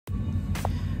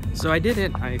So I did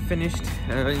it. I finished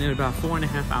in about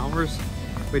 4.5 hours,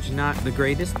 which is not the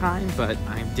greatest time, but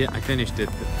I finished it.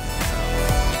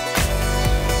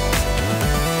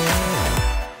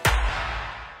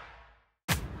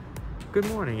 Good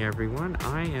morning, everyone.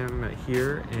 I am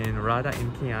here in Rada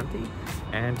in Chianti,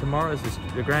 and tomorrow is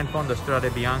the Gran Fondo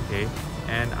Strade Bianchi,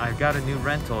 and I've got a new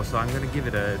rental, so I'm going to give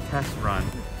it a test run.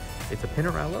 It's a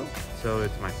Pinarello, so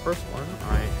it's my first one.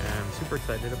 I am super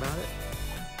excited about it.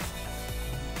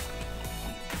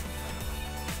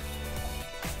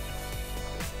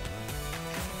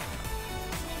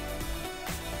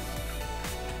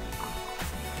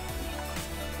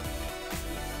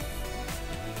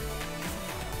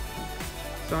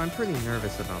 So I'm pretty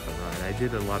nervous about the ride. I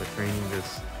did a lot of training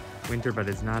this winter, but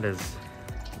it's not as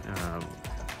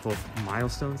full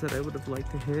milestones that I would have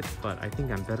liked to hit, but I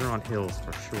think I'm better on hills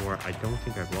for sure. I don't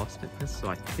think I've lost fitness, so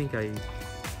I think I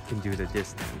can do the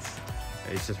distance.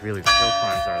 It's just really the hill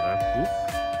climbs are the...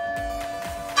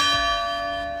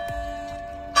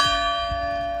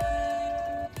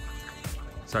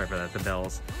 Sorry for that, the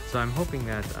bells. So I'm hoping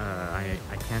that I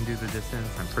can do the distance.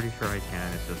 I'm pretty sure I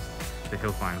can. It's just the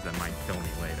hill climbs that might kill me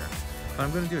later. But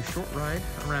I'm going to do a short ride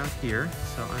around here,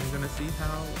 so I'm going to see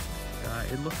how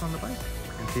it looks on the bike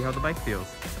and see how the bike feels.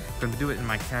 I'm going to do it in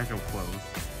my casual clothes,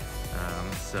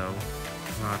 so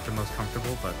not the most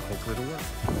comfortable, but hopefully it'll work.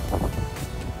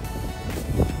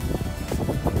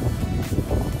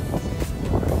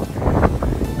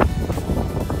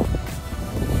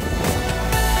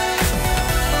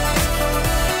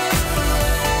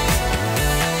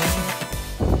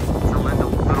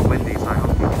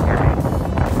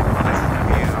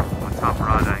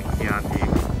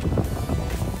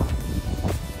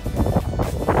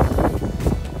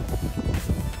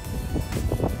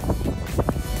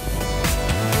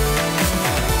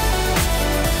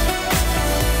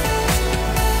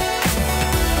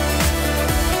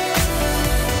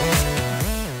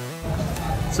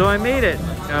 So I made it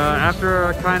after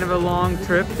a kind of a long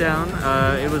trip down.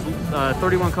 It was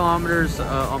 31 kilometers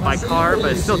by car,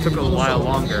 but it still took a while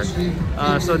longer.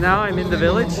 So now I'm in the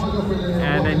village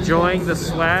and enjoying the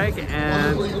swag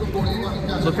and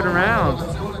looking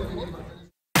around.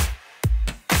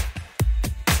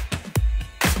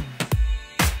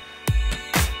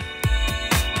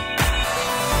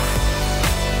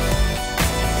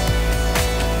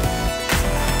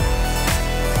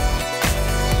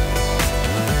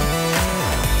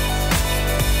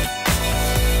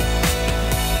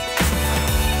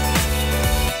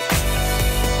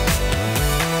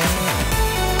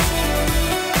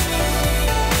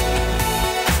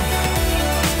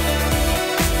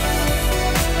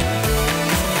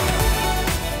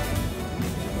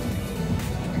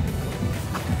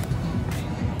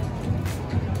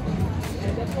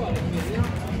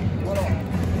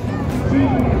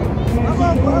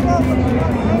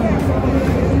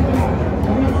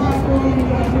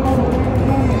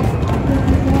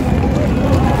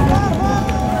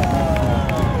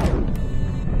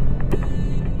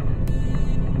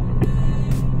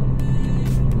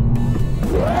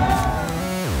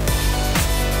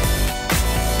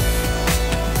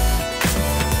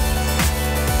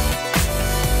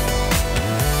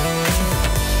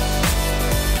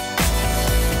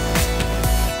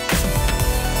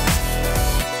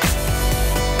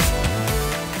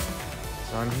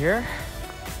 Here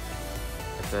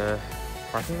at the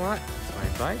parking lot. It's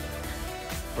my bike.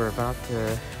 We're about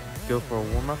to go for a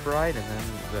warm-up ride, and then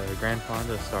the Gran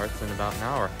Fondo starts in about an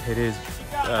hour. It is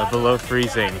below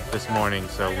freezing this morning,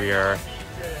 so we are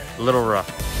a little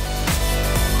rough.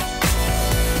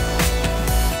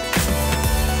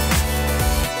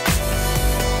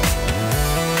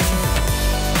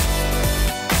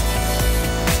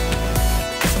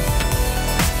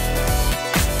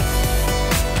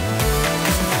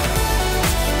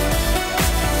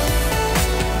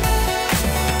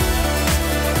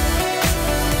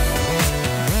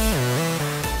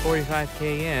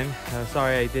 45K in.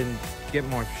 Sorry I didn't get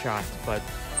more shots, but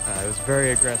it was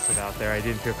very aggressive out there. I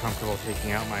didn't feel comfortable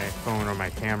taking out my phone or my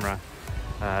camera.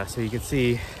 So you can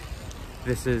see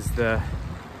this is the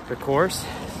course.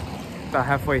 About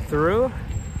halfway through,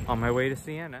 on my way to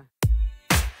Siena.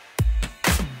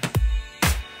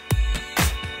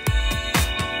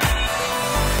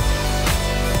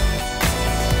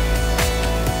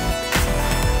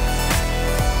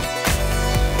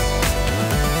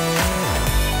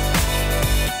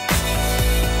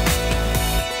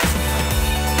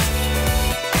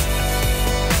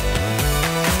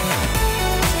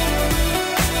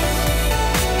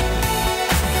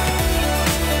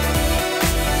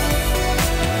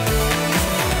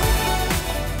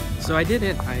 I did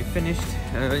it. I finished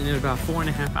in about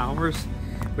 4.5 hours,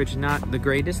 which is not the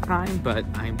greatest time, but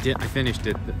I finished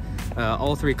it.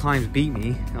 All 3 climbs beat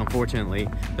me, unfortunately.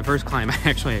 The first climb,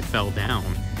 I fell down,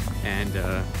 and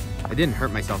I didn't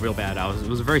hurt myself real bad. It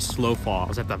was a very slow fall. I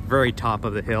was at the very top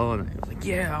of the hill, and I was like,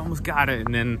 yeah, I almost got it,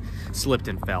 and then slipped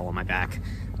and fell on my back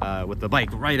with the bike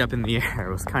right up in the air.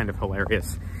 It was kind of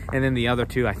hilarious. And then the other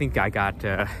 2, I think I got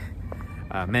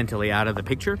mentally out of the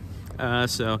picture,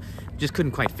 so just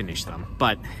couldn't quite finish them.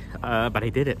 But I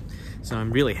did it, so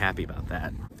I'm really happy about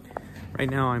that. Right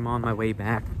now, I'm on my way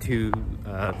back to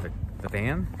the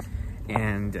van,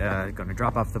 and gonna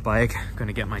drop off the bike,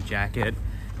 gonna get my jacket,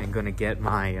 and gonna get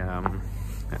my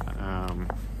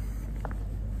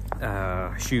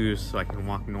shoes so I can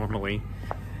walk normally.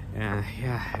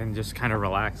 Yeah, and just kind of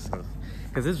relax,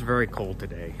 because it's very cold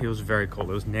today. It was very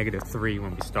cold. It was -3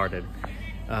 when we started,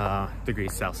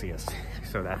 degrees Celsius.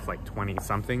 So that's like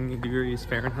 20-something degrees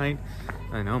Fahrenheit.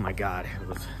 And oh my God, it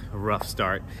was a rough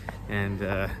start. And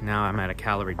now I'm at a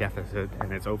calorie deficit,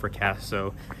 and it's overcast.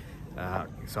 So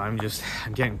I'm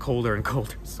getting colder and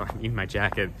colder. So I need my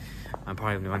jacket. I'm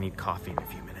probably gonna need coffee in a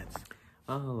few minutes.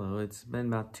 Oh, hello. It's been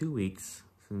about 2 weeks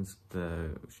since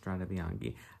the Strade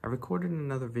Bianchi. I recorded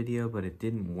another video, but it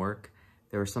didn't work.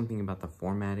 There was something about the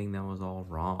formatting that was all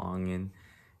wrong, and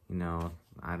you know,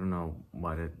 I don't know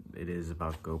what it is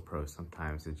about GoPro.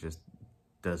 Sometimes it just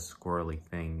does squirrely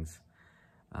things.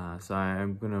 So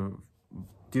I'm gonna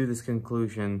do this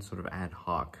conclusion sort of ad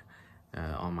hoc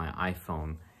on my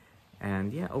iPhone.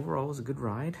 And yeah, overall it was a good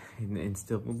ride, and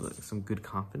instilled some good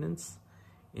confidence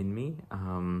in me.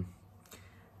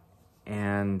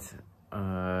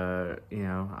 You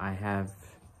know, I have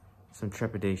some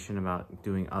trepidation about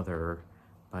doing other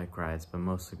bike rides, but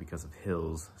mostly because of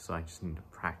hills, so I just need to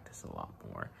practice a lot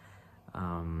more.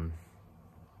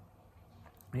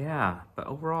 Yeah, but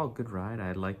overall, good ride.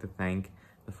 I'd like to thank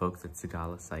the folks at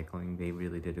Strade Cycling. They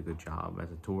really did a good job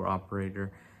as a tour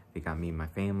operator. They got me and my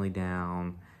family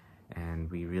down,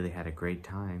 and we really had a great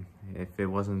time. If it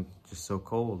wasn't just so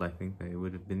cold, I think that it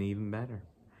would have been even better.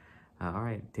 All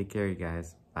right, take care, you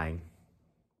guys. Bye.